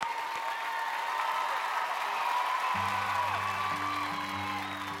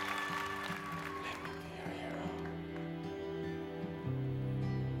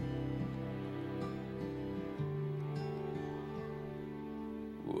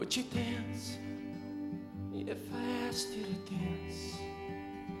Would you dance if I asked you to dance?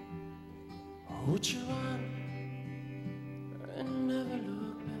 Or would you run and never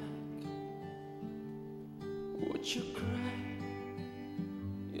look back? Would you cry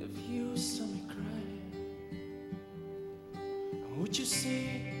if you saw me cry? Would you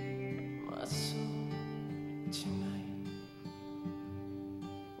see my soul tonight?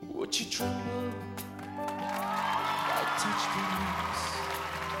 Would you tremble if I touched your lips?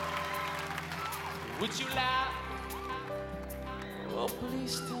 Would you laugh? Oh,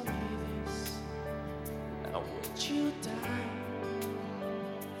 please tell me this. Now would you die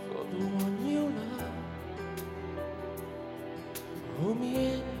for the one you love? Hold me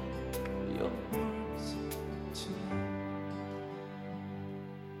in your arms tonight.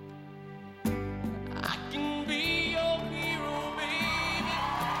 I can be your hero, baby.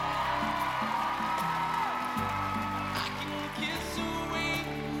 I can kiss away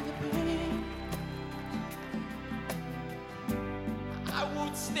the pain. I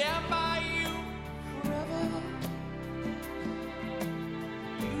would stand by you forever.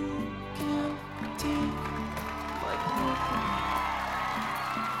 You can take my breath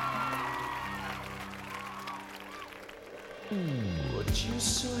away. Would you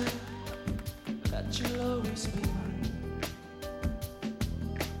swear that you'll always be mine?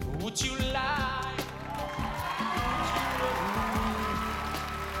 Would you lie?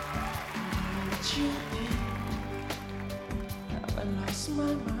 Would you think have I lost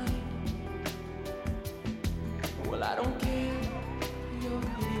my mind? Well, I don't care. You're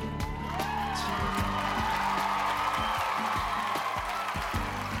here tonight.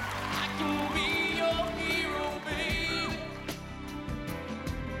 I can be your hero, baby.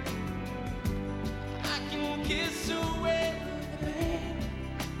 I can kiss away the pain.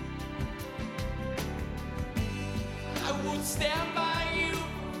 I would stand by you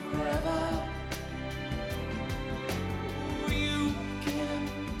forever. You can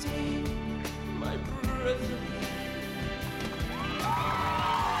take my breath away.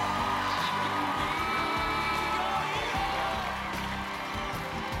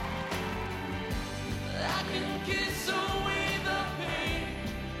 I can kiss away the pain.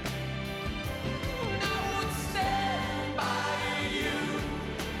 I would stand by you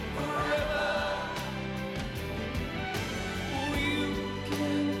forever. You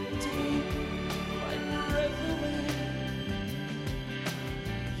can take my breath away.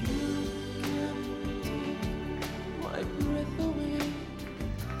 You can take my breath away.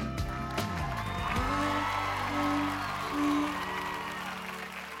 I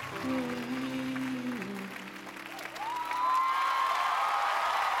can be